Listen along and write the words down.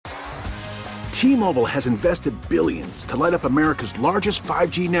T-Mobile has invested billions to light up America's largest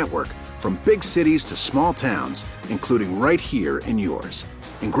 5G network, from big cities to small towns, including right here in yours.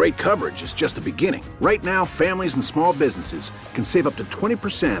 And great coverage is just the beginning. Right now, families and small businesses can save up to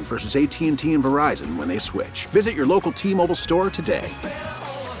 20% versus AT&T and Verizon when they switch. Visit your local T-Mobile store today.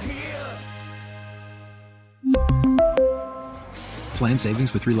 Plan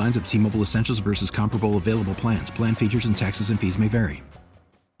savings with 3 lines of T-Mobile Essentials versus comparable available plans. Plan features and taxes and fees may vary.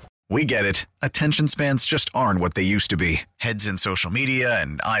 We get it. Attention spans just aren't what they used to be. Heads in social media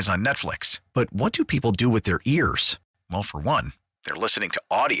and eyes on Netflix. But what do people do with their ears? Well, for one, they're listening to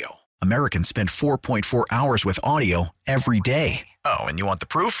audio. Americans spend 4.4 hours with audio every day. Oh, and you want the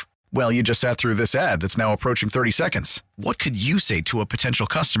proof? Well, you just sat through this ad that's now approaching 30 seconds. What could you say to a potential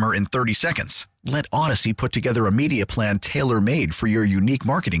customer in 30 seconds? Let Odyssey put together a media plan tailor-made for your unique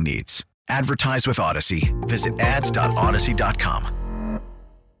marketing needs. Advertise with Odyssey. Visit ads.odyssey.com.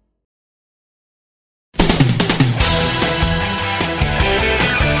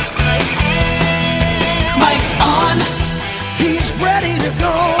 Mike's on. He's ready to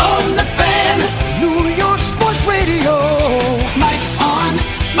go. On the Fan. New York Sports Radio. Mike's on.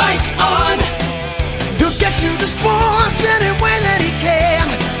 Mike's on. He'll get you the sports any way that he can.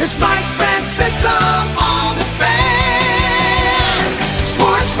 It's Mike Francesa on the Fan.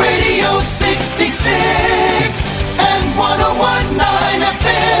 Sports Radio 66 and 101.9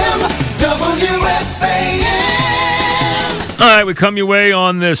 FM. WFAN. All right, we come your way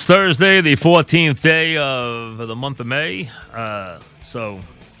on this Thursday, the 14th day of the month of May. So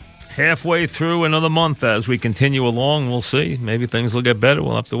halfway through another month as we continue along. We'll see. Maybe things will get better.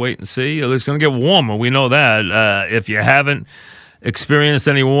 We'll have to wait and see. It's going to get warmer. We know that. If you haven't experienced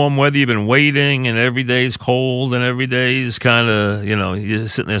any warm weather, you've been waiting, and every day's cold, and every day's kind of, you're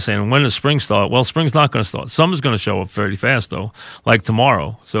sitting there saying, when does spring start? Well, spring's not going to start. Summer's going to show up very fast, though, like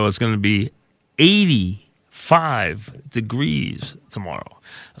tomorrow. So it's going to be 85 degrees tomorrow.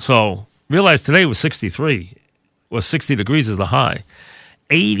 So realize today was 63. Well, 60 degrees is the high.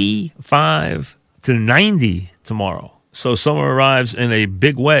 85 to 90 tomorrow. So summer arrives in a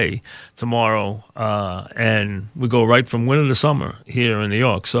big way tomorrow, and we go right from winter to summer here in New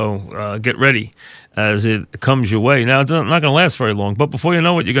York. So get ready as it comes your way. Now, it's not going to last very long, but before you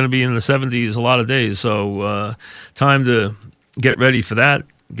know it, you're going to be in the 70s a lot of days. So time to get ready for that.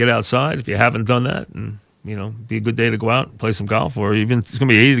 Get outside if you haven't done that, and be a good day to go out and play some golf, or even it's going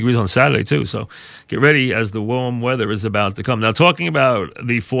to be 80 degrees on Saturday too. So get ready as the warm weather is about to come. Now, talking about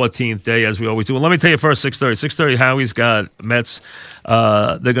the 14th day, as we always do. Well, let me tell you first, 6:30. 6:30, Howie's got Mets.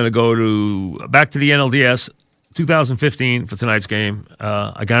 They're going to go back to the NLDS 2015 for tonight's game.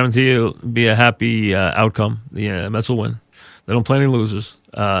 I guarantee you it'll be a happy outcome. The Mets will win. They don't play any losers.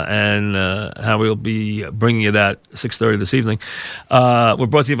 And Howie will be bringing you that 6:30 this evening. We're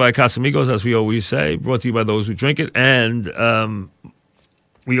brought to you by Casamigos, as we always say, brought to you by those who drink it. And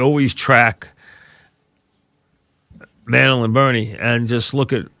we always track Mantle and Bernie and just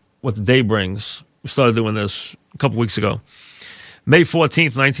look at what the day brings. We started doing this a couple weeks ago. May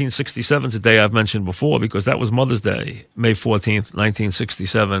 14th, 1967 is a day I've mentioned before because that was Mother's Day. May 14th,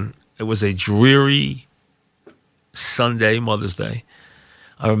 1967. It was a dreary Sunday, Mother's Day.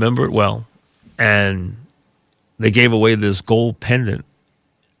 I remember it well. And they gave away this gold pendant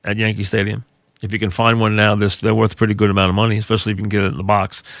at Yankee Stadium. If you can find one now, they're worth a pretty good amount of money, especially if you can get it in the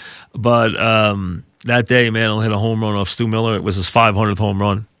box. But that day, Mantle hit a home run off Stu Miller. It was his 500th home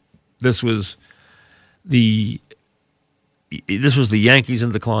run. This was the Yankees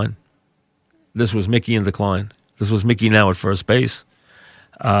in decline. This was Mickey in decline. This was Mickey now at first base.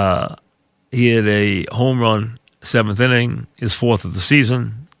 He had a home run, 7th inning, his 4th of the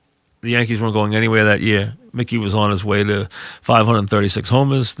season. The Yankees weren't going anywhere that year. Mickey was on his way to 536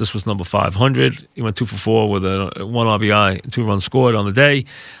 homers. This was number 500. He went 2 for 4 with a 1 RBI, 2 runs scored on the day.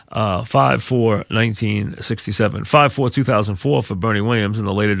 5-4, 1967. 5-4, 2004 for Bernie Williams in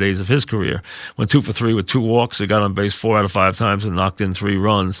the later days of his career. Went 2 for 3 with 2 walks. He got on base 4 out of 5 times and knocked in 3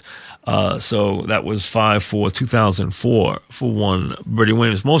 runs. So that was 5-4, 2004 for one Bernie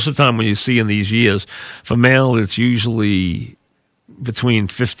Williams. Most of the time when you see in these years, for Mantle, it's usually between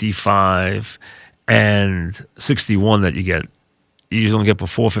 55 and 61 that you get. You usually don't get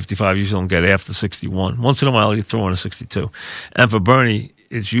before 55. You usually don't get after 61. Once in a while, you throw in a 62. And for Bernie,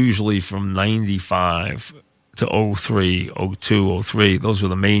 it's usually from 95 to 03, 02, 03. Those were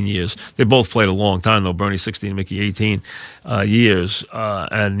the main years. They both played a long time, though. Bernie 16, Mickey 18 years.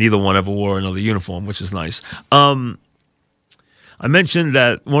 And neither one ever wore another uniform, which is nice. I mentioned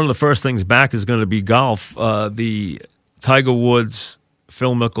that one of the first things back is going to be golf. The Tiger Woods,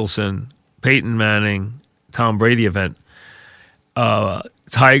 Phil Mickelson, Peyton Manning, Tom Brady event.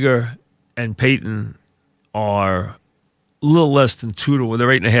 Tiger and Peyton are a little less than 2 to 1. They're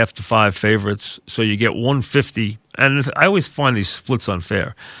 8.5 to 5 favorites. So you get 150. And I always find these splits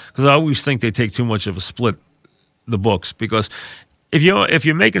unfair because I always think they take too much of a split, the books. Because if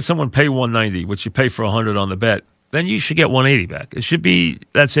you're making someone pay 190, which you pay for 100 on the bet, then you should get 180 back. It should be,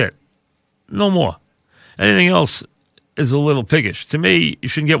 that's it. No more. Anything else is a little piggish. To me, you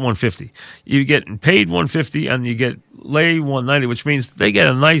shouldn't get 150. You get paid 150 and you get lay 190, which means they get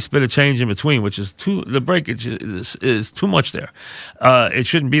a nice bit of change in between, which is the breakage is too much there. It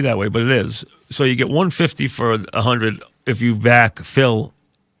shouldn't be that way, but it is. So you get 150 for 100 if you back Phil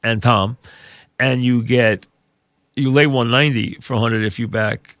and Tom, and you lay 190 for 100 if you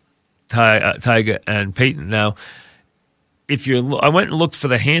back Tiger and Peyton. Now, I went and looked for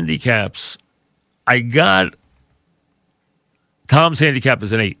the handicaps. I got Tom's handicap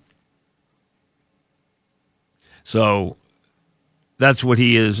is an 8. So that's what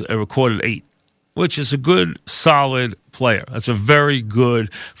he is, a recorded 8, which is a good, solid player. That's a very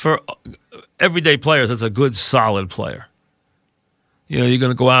good, for everyday players, that's a good, solid player. You're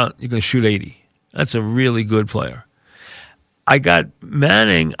going to go out, you're going to shoot 80. That's a really good player. I got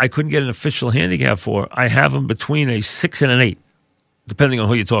Manning, I couldn't get an official handicap for. I have him between a 6 and an 8, depending on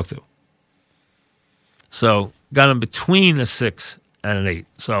who you talk to. So got him between a 6 and an 8.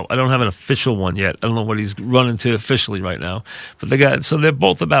 So I don't have an official one yet. I don't know what he's running to officially right now. But they're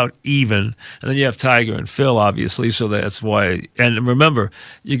both about even. And then you have Tiger and Phil, obviously. So that's why. And remember,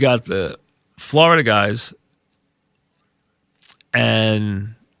 you got the Florida guys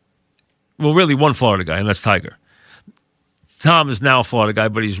and, well, really one Florida guy, and that's Tiger. Tom is now a Florida guy,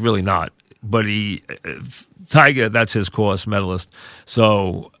 but he's really not. But Tiger, that's his course medalist.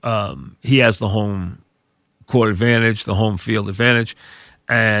 So he has the home court advantage, the home field advantage,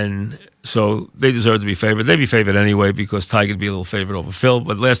 and so they deserve to be favored. They'd be favored anyway because Tiger would be a little favored over Phil.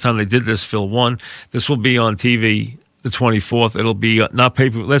 But last time they did this, Phil won. This will be on TV the 24th. It'll be not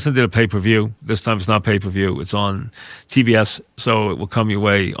pay-per-view. Last time they did a pay-per-view. This time it's not pay-per-view. It's on TBS, so it will come your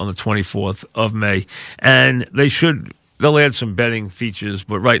way on the 24th of May. And they'll add some betting features,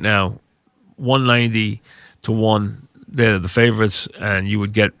 but right now, 190 to 1, they're the favorites, and you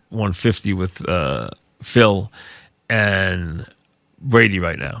would get 150 with Phil and Brady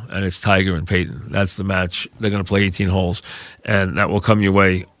right now, and it's Tiger and Peyton. That's the match. They're going to play 18 holes, and that will come your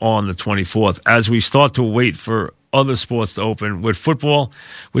way on the 24th. As we start to wait for other sports to open, with football,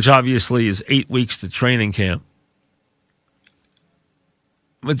 which obviously is 8 weeks to training camp,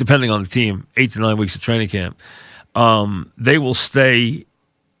 but depending on the team, 8 to 9 weeks of training camp, they will stay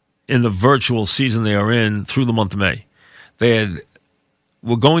in the virtual season they are in through the month of May.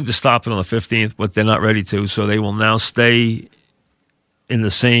 We're going to stop it on the 15th, but they're not ready to, so they will now stay in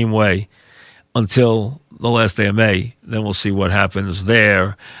the same way until the last day of May. Then we'll see what happens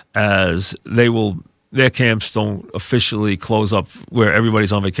there, as their camps don't officially close up where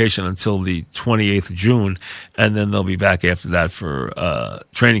everybody's on vacation until the 28th of June, and then they'll be back after that for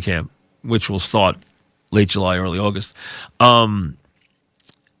training camp, which will start late July, early August. You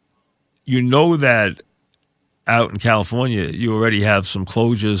know that out in California, you already have some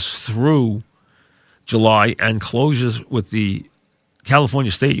closures through July and closures with the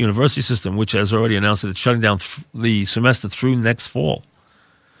California State University system, which has already announced that it's shutting down the semester through next fall.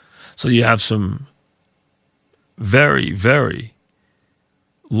 So you have some very, very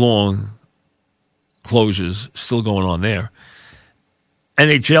long closures still going on there.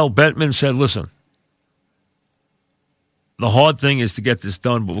 NHL, Bettman said, listen, the hard thing is to get this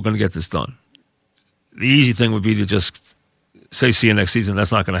done, but we're going to get this done. The easy thing would be to just say, see you next season.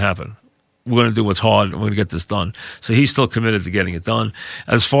 That's not going to happen. We're going to do what's hard, and we're going to get this done. So he's still committed to getting it done.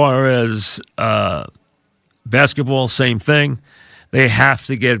 As far as basketball, same thing. They have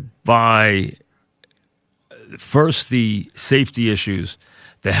to get by first the safety issues,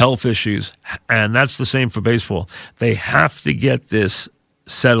 the health issues, and that's the same for baseball. They have to get this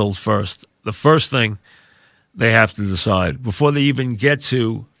settled first. The first thing they have to decide before they even get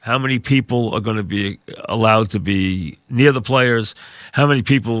to how many people are going to be allowed to be near the players, how many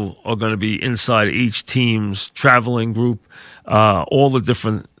people are going to be inside each team's traveling group, all the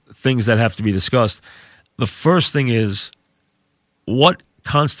different things that have to be discussed. The first thing is, what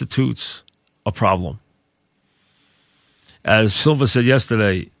constitutes a problem? As Silva said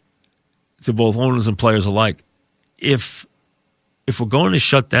yesterday to both owners and players alike, if we're going to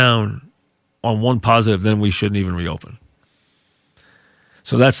shut down on one positive, then we shouldn't even reopen.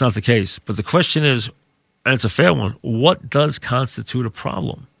 So that's not the case. But the question is, and it's a fair one, what does constitute a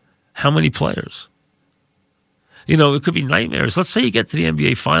problem? How many players? It could be nightmares. Let's say you get to the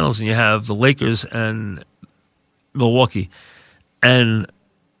NBA Finals and you have the Lakers and Milwaukee, and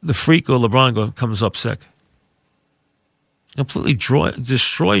the freak or LeBron comes up sick. Completely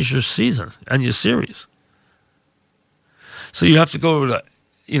destroys your season and your series. So you have to go to,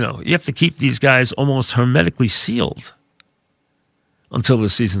 you have to keep these guys almost hermetically sealed until the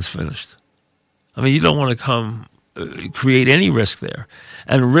season's finished. I mean, you don't want to create any risk there.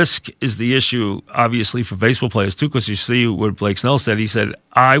 And risk is the issue, obviously, for baseball players, too, because you see what Blake Snell said. He said,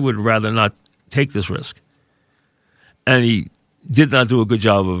 I would rather not take this risk. And he did not do a good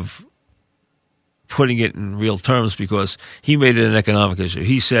job of putting it in real terms because he made it an economic issue.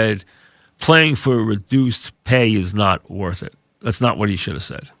 He said, playing for reduced pay is not worth it. That's not what he should have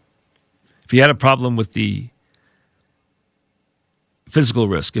said. If he had a problem with the physical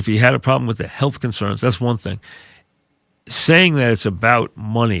risk, if he had a problem with the health concerns, that's one thing. Saying that it's about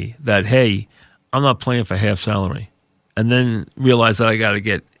money, that, hey, I'm not playing for half salary, and then realize that I got to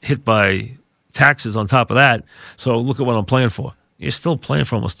get hit by taxes on top of that, so look at what I'm playing for. You're still playing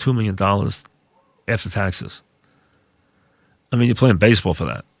for almost $2 million after taxes. I mean, you're playing baseball for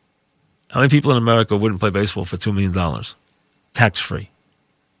that. How many people in America wouldn't play baseball for $2 million? Tax-free.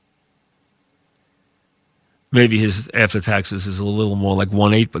 Maybe his after taxes is a little more like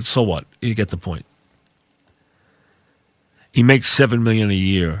 1/8, but so what? You get the point. He makes $7 million a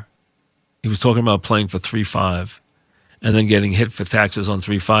year. He was talking about playing for 3.5 and then getting hit for taxes on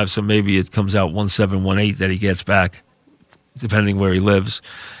 3.5, so maybe it comes out 1.7, 1.8 that he gets back, depending where he lives.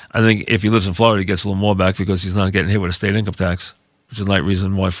 I think if he lives in Florida, he gets a little more back because he's not getting hit with a state income tax, which is another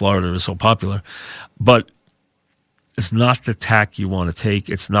reason why Florida is so popular. But it's not the tack you want to take.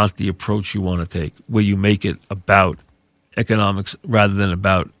 It's not the approach you want to take, where you make it about economics rather than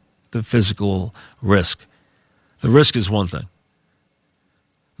about the physical risk. The risk is one thing.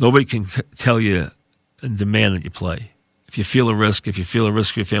 Nobody can tell you and demand that you play. If you feel a risk for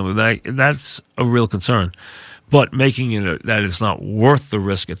your family, that's a real concern. But making it that it's not worth the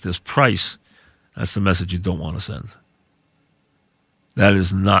risk at this price, that's the message you don't want to send.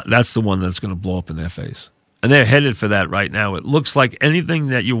 That's the one that's going to blow up in their face. And they're headed for that right now. It looks like anything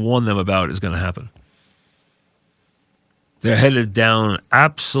that you warn them about is going to happen. They're headed down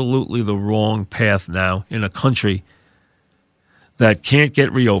absolutely the wrong path now in a country that can't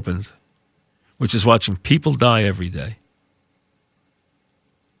get reopened, which is watching people die every day.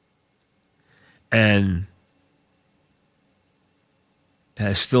 And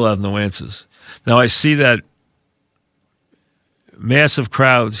I still have no answers. Now, I see that massive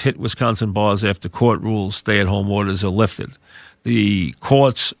crowds hit Wisconsin bars after court rules stay-at-home orders are lifted. The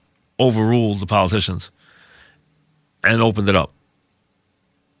courts overruled the politicians and opened it up.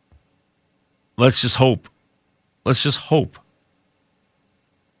 Let's just hope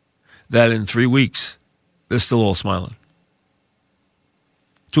that in 3 weeks, they're still all smiling.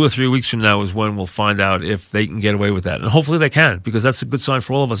 2 or 3 weeks from now is when we'll find out if they can get away with that. And hopefully they can, because that's a good sign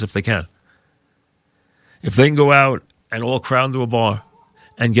for all of us if they can. If they can go out and all crowd into a bar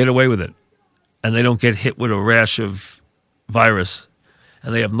and get away with it, and they don't get hit with a rash of virus,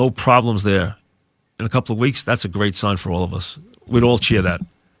 and they have no problems there in a couple of weeks, that's a great sign for all of us. We'd all cheer that.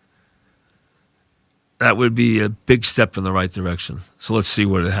 That would be a big step in the right direction. So let's see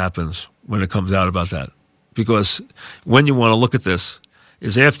what happens when it comes out about that. Because when you want to look at this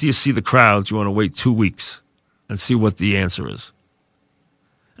is after you see the crowds, you want to wait 2 weeks and see what the answer is.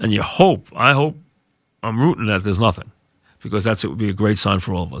 And I hope, I'm rooting that there's nothing, because it would be a great sign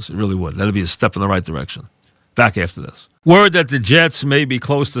for all of us. It really would. That would be a step in the right direction. Back after this. Word that the Jets may be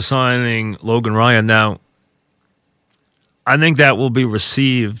close to signing Logan Ryan. Now, I think that will be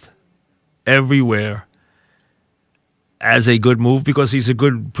received everywhere as a good move because he's a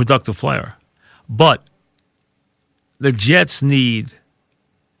good, productive player. But the Jets need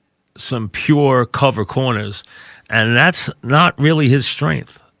some pure cover corners, and that's not really his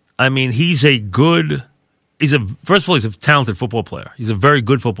strength. I mean, first of all, he's a talented football player. He's a very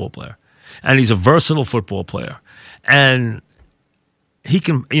good football player. And he's a versatile football player. And he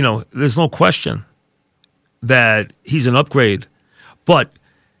can, there's no question that he's an upgrade, but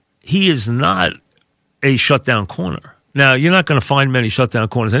he is not a shutdown corner. Now, you're not going to find many shutdown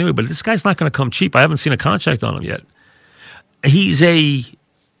corners anyway, but this guy's not going to come cheap. I haven't seen a contract on him yet. He's a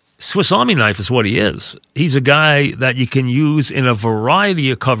Swiss Army knife is what he is. He's a guy that you can use in a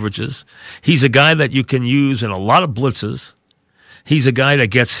variety of coverages. He's a guy that you can use in a lot of blitzes. He's a guy that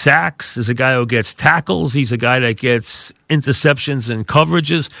gets sacks. He's a guy who gets tackles. He's a guy that gets interceptions and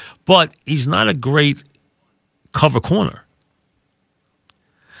coverages. But he's not a great cover corner.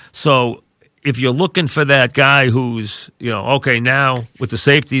 So if you're looking for that guy who's, okay, now with the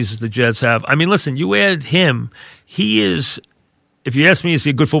safeties the Jets have, I mean, listen, you add him, he is, if you ask me, is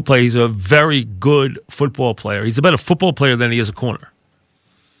he a good football player? He's a very good football player. He's a better football player than he is a corner.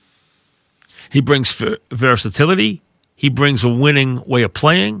 He brings versatility. He brings a winning way of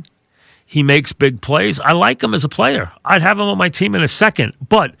playing. He makes big plays. I like him as a player. I'd have him on my team in a second,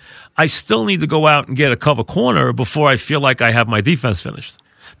 but I still need to go out and get a cover corner before I feel like I have my defense finished.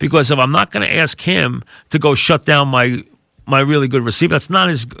 Because if I'm not going to ask him to go shut down my really good receiver, that's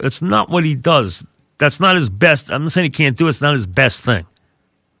not what he does. That's not his best. I'm not saying he can't do it. It's not his best thing.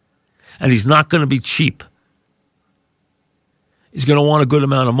 And he's not going to be cheap. He's going to want a good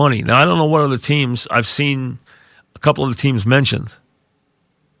amount of money. Now, I don't know what other teams. I've seen a couple of the teams mentioned.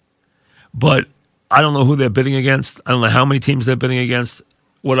 But I don't know who they're bidding against. I don't know how many teams they're bidding against.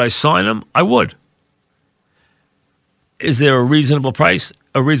 Would I sign him? I would. Is there a reasonable price?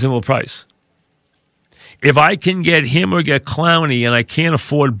 A reasonable price. If I can get him or get Clowney and I can't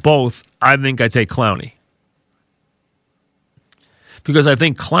afford both, I think I take Clowney. Because I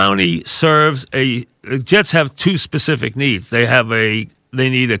think Clowney serves the Jets have two specific needs. They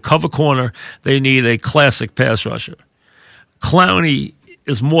need a cover corner. They need a classic pass rusher. Clowney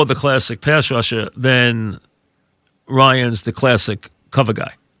is more the classic pass rusher than Ryan's the classic cover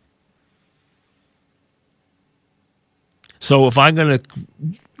guy. So if I'm going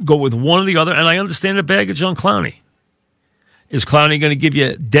to go with one or the other, and I understand the baggage on Clowney. Is Clowney going to give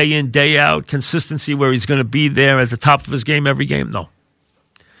you day in, day out consistency where he's going to be there at the top of his game every game? No.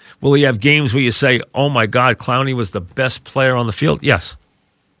 Will he have games where you say, oh my God, Clowney was the best player on the field? Yes.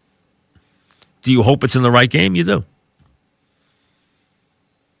 Do you hope it's in the right game? You do.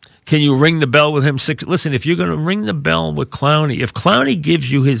 Can you ring the bell with him? Listen, if you're going to ring the bell with Clowney, if Clowney gives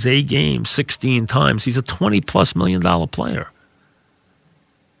you his A game 16 times, he's a $20+ million player.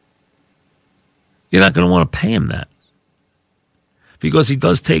 You're not going to want to pay him that. Because he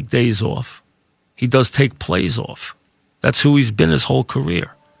does take days off. He does take plays off. That's who he's been his whole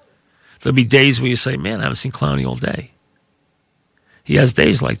career. There'll be days where you say, man, I haven't seen Clowney all day. He has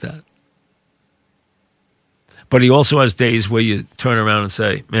days like that. But he also has days where you turn around and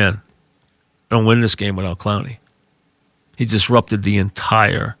say, man, I don't win this game without Clowney. He disrupted the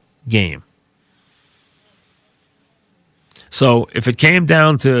entire game. So if it came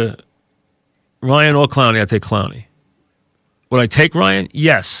down to Ryan or Clowney, I'd take Clowney. Would I take Ryan?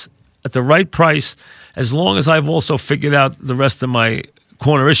 Yes. At the right price, as long as I've also figured out the rest of my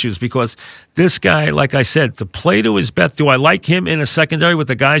corner issues. Because this guy, like I said, to play to his best, do I like him in a secondary with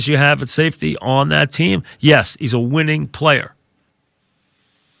the guys you have at safety on that team? Yes, he's a winning player.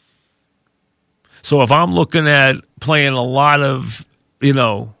 So if I'm looking at playing a lot of,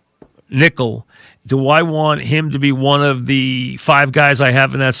 nickel, do I want him to be one of the 5 guys I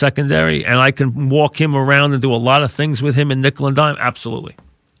have in that secondary and I can walk him around and do a lot of things with him in nickel and dime? Absolutely.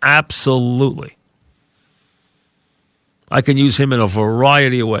 Absolutely. I can use him in a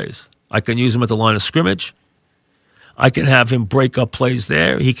variety of ways. I can use him at the line of scrimmage. I can have him break up plays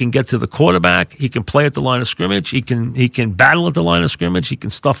there. He can get to the quarterback. He can play at the line of scrimmage. He can battle at the line of scrimmage. He can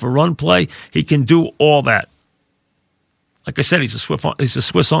stuff a run play. He can do all that. Like I said, he's a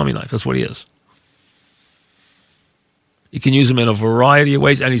Swiss Army knife. That's what he is. You can use him in a variety of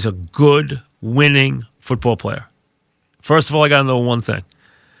ways, and he's a good, winning football player. First of all, I got to know one thing.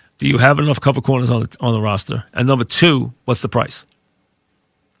 Do you have enough cover corners on the roster? And number 2, what's the price?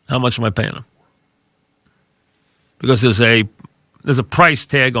 How much am I paying him? Because there's a price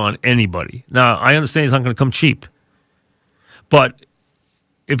tag on anybody. Now, I understand he's not going to come cheap. But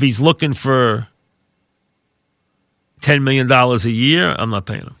if he's looking for $10 million a year, I'm not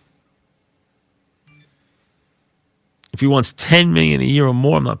paying him. If he wants $10 million a year or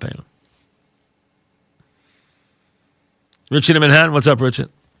more, I'm not paying him. Richard in Manhattan, what's up, Richard?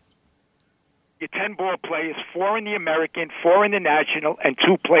 Your 10 ball players, 4 in the American, 4 in the National, and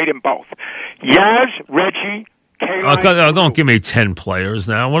 2 played in both. Yaz, Reggie, Kaline. Don't give me 10 players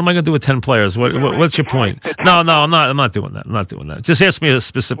now. What am I going to do with 10 players? What's your point? No, I'm not doing that. I'm not doing that. Just ask me a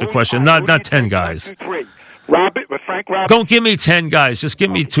specific question. Not 10 guys. 1, 2, 3. Frank Robinson. Don't give me 10 guys. Just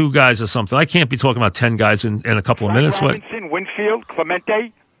give me 2 guys or something. I can't be talking about 10 guys in a couple of minutes. Robinson, Winfield,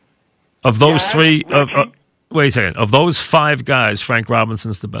 Clemente. Of those 3, wait a second. Of those 5 guys, Frank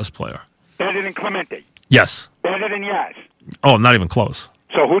Robinson's the best player. Better than Clemente. Yes. Better than Yaz. Oh, not even close.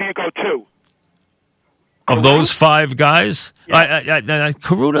 So who do you go to? Of those 5 guys, yeah.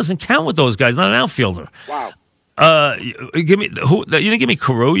 Carew doesn't count with those guys. Not an outfielder. Wow. Give me who? You didn't give me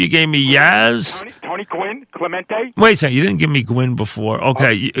Carew. You gave me Yaz. Tony Gwynn, Clemente. Wait a second. You didn't give me Gwynn before.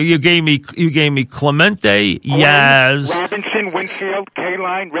 Okay. You gave me Clemente, Yaz, Robinson, Winfield,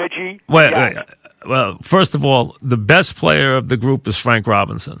 Kaline, Reggie. Wait. Well, first of all, the best player of the group is Frank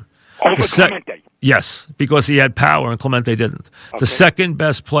Robinson. Over Clemente. Yes, because he had power and Clemente didn't. Okay. The second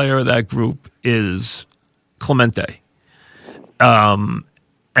best player of that group is Clemente.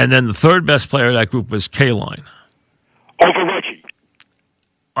 And then the third best player of that group was K-Line. Over Reggie.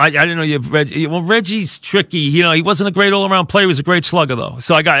 I didn't know you have Reggie. Well, Reggie's tricky. You know, he wasn't a great all-around player. He was a great slugger, though.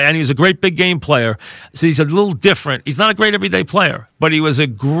 And he was a great big game player. So he's a little different. He's not a great everyday player, but he was a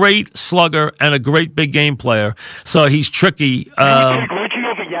great slugger and a great big game player. So he's tricky. Would you take Reggie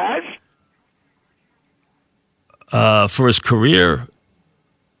over Yaz? For his career,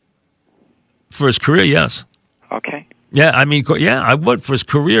 yes. Okay. Yeah, I mean, yeah, I would. For his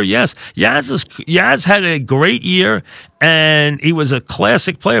career, yes. Yaz had a great year, and he was a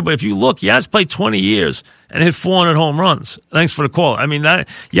classic player. But if you look, Yaz played 20 years and hit 400 home runs. Thanks for the call. I mean,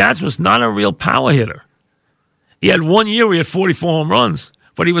 Yaz was not a real power hitter. He had 1 year where he had 44 home runs,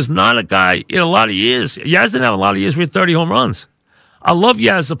 but he was not a guy in a lot of years. Yaz didn't have a lot of years where he had 30 home runs. I love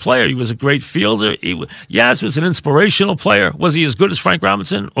Yaz as a player. He was a great fielder. Yaz was an inspirational player. Was he as good as Frank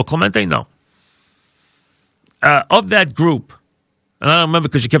Robinson or Clemente? No. Of that group, and I don't remember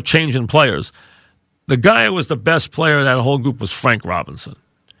because you kept changing players, the guy who was the best player in that whole group was Frank Robinson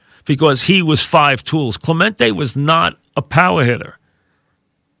because he was five tools. Clemente was not a power hitter.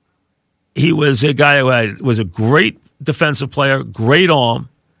 He was a guy who was a great defensive player, great arm,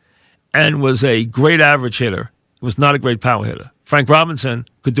 and was a great average hitter. Was not a great power hitter. Frank Robinson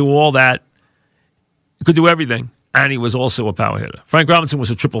could do all that, could do everything, and he was also a power hitter. Frank Robinson was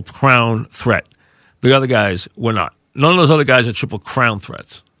a Triple Crown threat. The other guys were not. None of those other guys are Triple Crown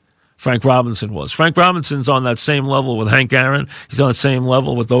threats. Frank Robinson was. Frank Robinson's on that same level with Hank Aaron. He's on the same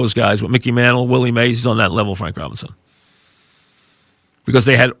level with those guys, with Mickey Mantle, Willie Mays. He's on that level, Frank Robinson. Because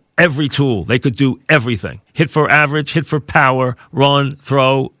they had every tool. They could do everything. Hit for average, hit for power, run,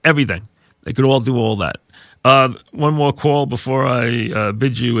 throw, everything. They could all do all that. One more call before I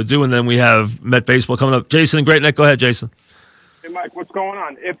bid you adieu, and then we have Met Baseball coming up. Jason and Great Neck, go ahead, Jason. Hey, Mike, what's going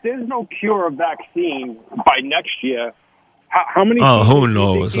on? If there's no cure or vaccine by next year, how many? Oh, who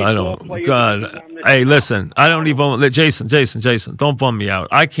knows? I don't. God, hey, listen. I don't even. Jason, don't bum me out.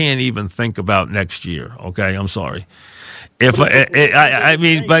 I can't even think about next year. Okay, I'm sorry. If I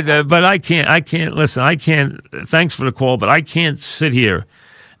mean, but I can't listen. I can't. Thanks for the call, but I can't sit here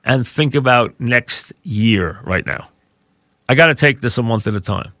and think about next year right now. I got to take this a month at a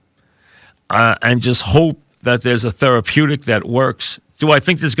time, and just hope that there's a therapeutic that works. Do I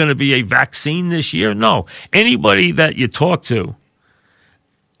think there's going to be a vaccine this year? No. Anybody that you talk to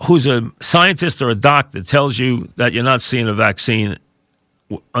who's a scientist or a doctor tells you that you're not seeing a vaccine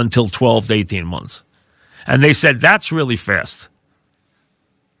until 12 to 18 months. And they said that's really fast.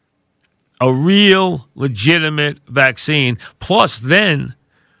 A real, legitimate vaccine, plus then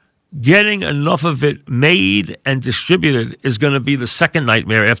getting enough of it made and distributed is going to be the second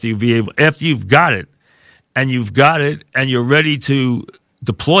nightmare after you've got it. And you've got it, and you're ready to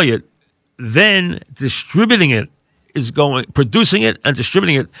deploy it, then producing it and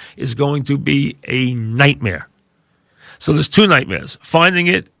distributing it is going to be a nightmare. So there's two nightmares. Finding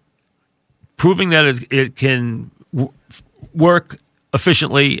it, proving that it can work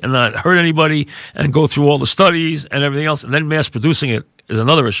efficiently and not hurt anybody and go through all the studies and everything else, and then mass producing it is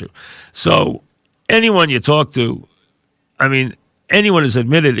another issue. So anyone you talk to, I mean, anyone has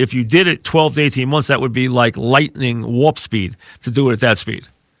admitted if you did it 12 to 18 months, that would be like lightning warp speed to do it at that speed.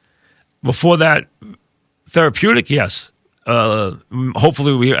 Before that, therapeutic, yes.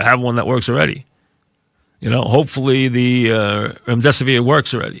 Hopefully we have one that works already. You know, hopefully the remdesivir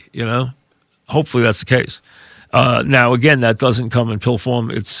works already, you know. Hopefully that's the case. Now, again, that doesn't come in pill form.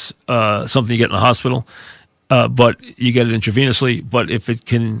 It's something you get in the hospital, but you get it intravenously. But if it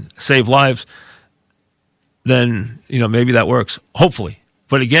can save lives, then, you know, maybe that works. Hopefully.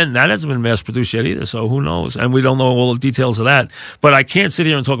 But again, that hasn't been mass produced yet either, so who knows? And we don't know all the details of that. But I can't sit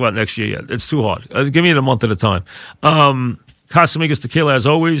here and talk about next year yet. It's too hard. Give me it a month at a time. Casamigos Tequila, as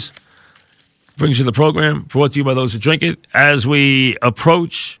always, brings you the program, brought to you by those who drink it. As we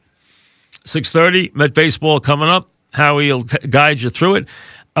approach 6:30, Met Baseball coming up. Howie will guide you through it.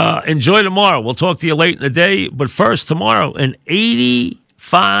 Enjoy tomorrow. We'll talk to you late in the day. But first, tomorrow, an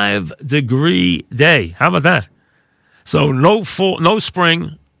 85-degree day. How about that? So no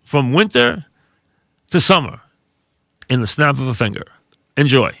spring, from winter to summer in the snap of a finger.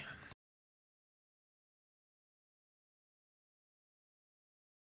 Enjoy.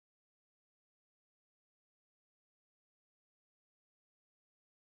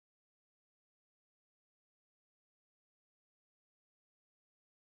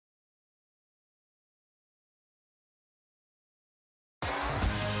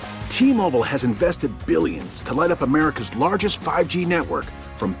 T-Mobile has invested billions to light up America's largest 5G network,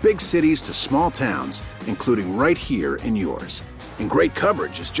 from big cities to small towns, including right here in yours. And great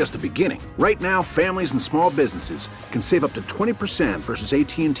coverage is just the beginning. Right now, families and small businesses can save up to 20% versus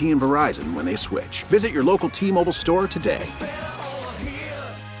AT&T and Verizon when they switch. Visit your local T-Mobile store today.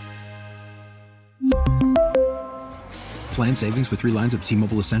 Plan savings with 3 lines of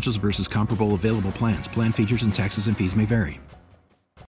T-Mobile Essentials versus comparable available plans. Plan features and taxes and fees may vary.